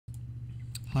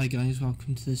Hi guys,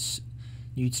 welcome to this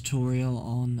new tutorial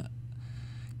on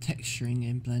texturing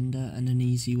in Blender and an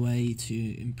easy way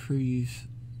to improve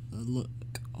the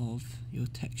look of your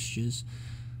textures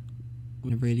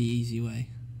in a really easy way.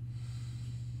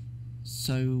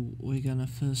 So we're gonna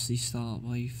firstly start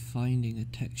by finding a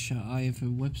texture. I have a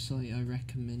website I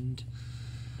recommend.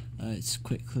 It's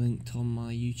quick linked on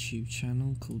my YouTube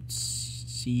channel called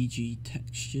CG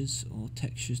Textures or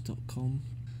textures.com,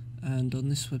 and on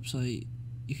this website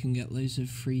you can get loads of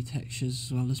free textures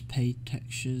as well as paid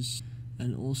textures,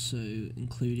 and also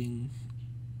including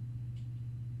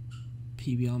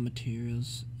PBR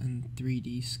materials and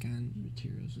 3D scan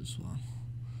materials as well.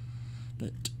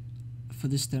 But for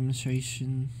this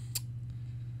demonstration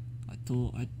I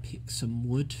thought I'd pick some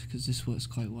wood because this works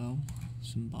quite well,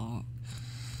 some bark.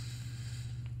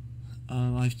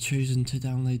 I've chosen to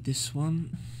download this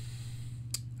one,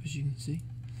 as you can see.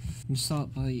 I'm going to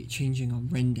start by changing our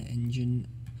render engine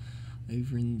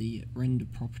over in the render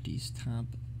properties tab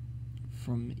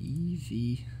from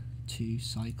EV to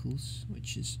cycles,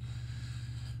 which is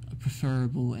a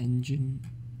preferable engine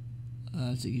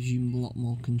as it gives you a lot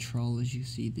more control. As you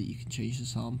see that you can change the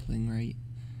sampling rate,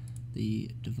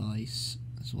 the device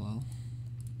as well.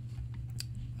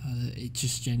 It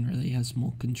just generally has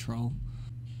more control.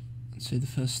 So the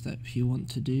first step you want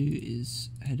to do is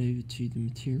head over to the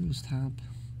materials tab.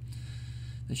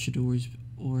 There should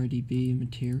already be a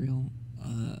material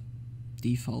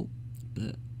default,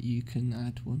 but you can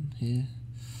add one here.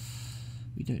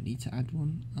 We don't need to add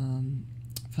one.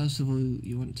 First of all,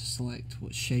 you want to select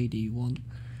what shader you want.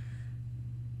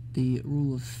 The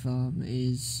rule of thumb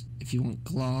is if you want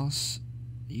glass,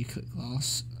 you click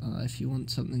glass. If you want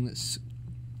something that's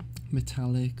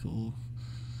metallic or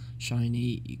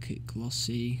shiny, you click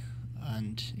glossy,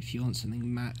 and if you want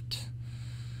something matte,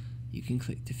 you can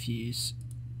click diffuse,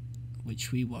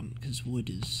 which we want because wood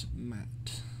is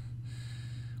matte.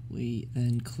 We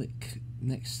then click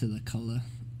next to the color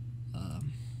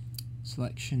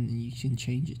selection and you can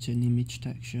change it to an image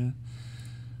texture.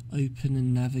 Open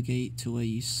and navigate to where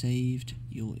you saved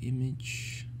your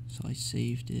image. So I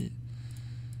saved it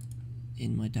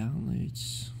in my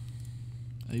downloads.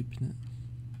 Open it.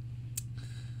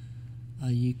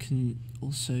 You can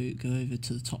also go over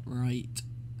to the top right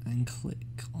and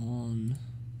click on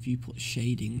viewport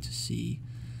shading to see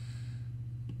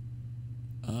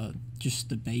just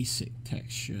the basic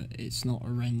texture. It's not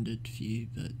a rendered view,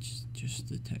 but just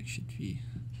the textured view.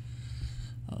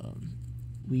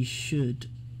 We should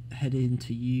head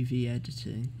into UV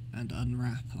editing and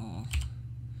unwrap our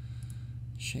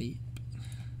shape.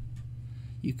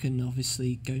 You can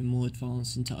obviously go more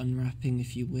advanced into unwrapping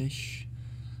if you wish.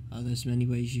 There's many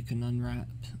ways you can unwrap.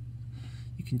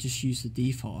 You can just use the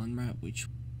default unwrap, which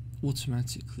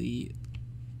automatically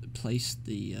place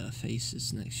the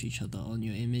faces next to each other on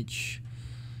your image.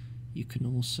 You can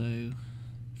also,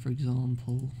 for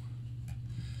example,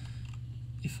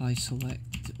 if I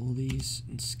select all these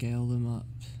and scale them up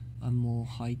a more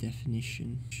high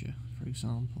definition, for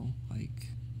example, like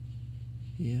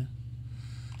here,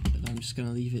 but I'm just going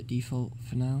to leave it default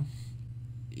for now.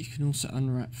 You can also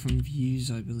unwrap from views,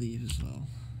 I believe, as well.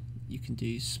 You can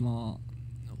do smart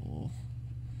or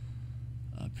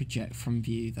project from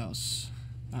view.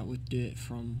 That would do it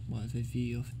from whatever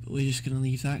view. But we're just going to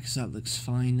leave that because that looks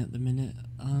fine at the minute.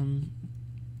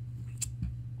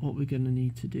 What we're going to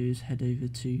need to do is head over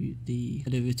to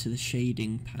the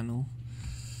shading panel,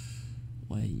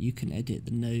 where you can edit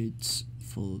the nodes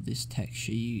for this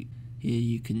texture. Here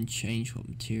you can change what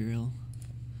material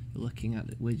you're looking at.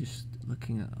 We're just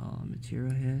looking at our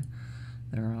material here.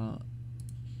 There are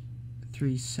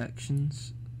 3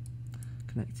 sections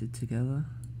connected together.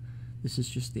 This is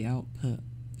just the output.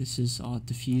 This is our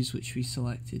diffuse, which we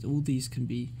selected. A lot of these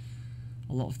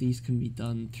can be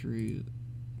done through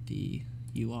the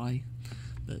UI,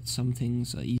 but some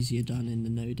things are easier done in the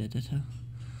node editor.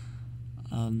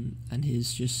 And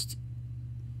that's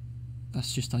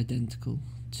just identical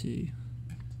to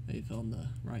over on the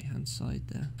right hand side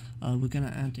there. We're going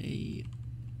to add a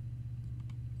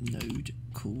node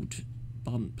called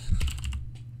bump,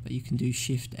 but you can do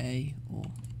Shift A or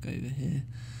go over here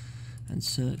and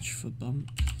search for bump.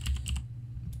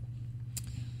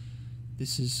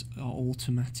 This is our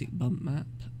automatic bump map.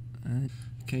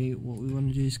 Okay, what we want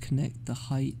to do is connect the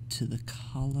height to the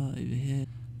color over here,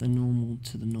 the normal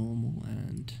to the normal,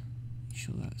 and make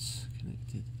sure that's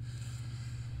connected.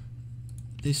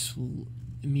 This will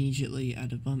immediately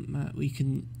add a bump map. We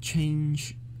can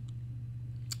change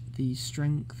the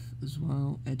strength as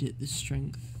well, edit the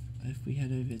strength. If we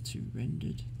head over to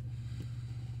rendered,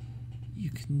 you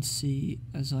can see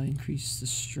as I increase the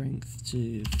strength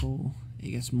to 4,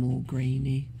 it gets more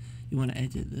grainy. You want to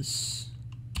edit this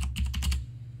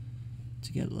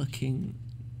to get looking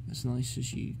as nice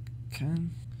as you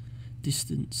can.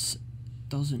 Distance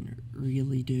doesn't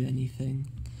really do anything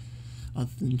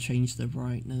other than change the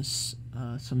brightness.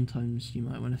 Sometimes you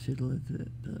might want to fiddle with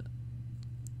it, but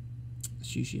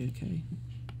it's usually okay.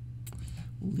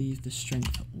 We'll leave the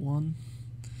strength at 1.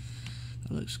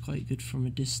 That looks quite good from a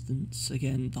distance.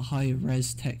 Again, the higher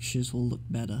res textures will look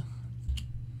better.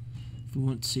 If we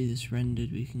want to see this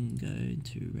rendered, we can go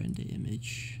into render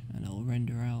image and it'll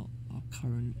render out our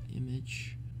current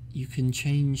image. You can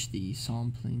change the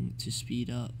sampling to speed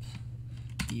up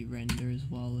the render as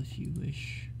well if you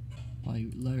wish, by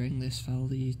lowering this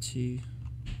value to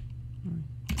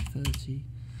 30.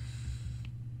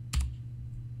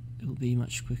 It will be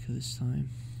much quicker this time.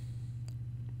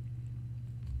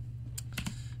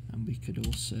 And we could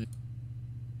also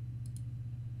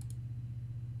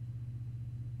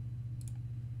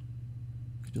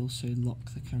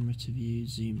lock the camera to view,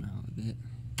 zoom out a bit.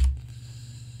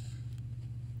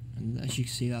 And as you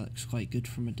can see, that looks quite good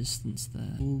from a distance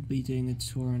there. We'll be doing a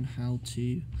tour on how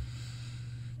to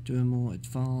do a more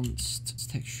advanced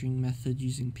texturing method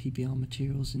using PBR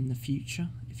materials in the future,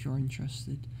 if you're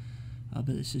interested. But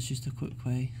this is just a quick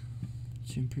way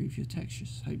to improve your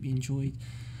textures. Hope you enjoyed.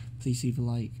 Please leave a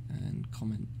like and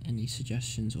comment any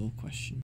suggestions or questions.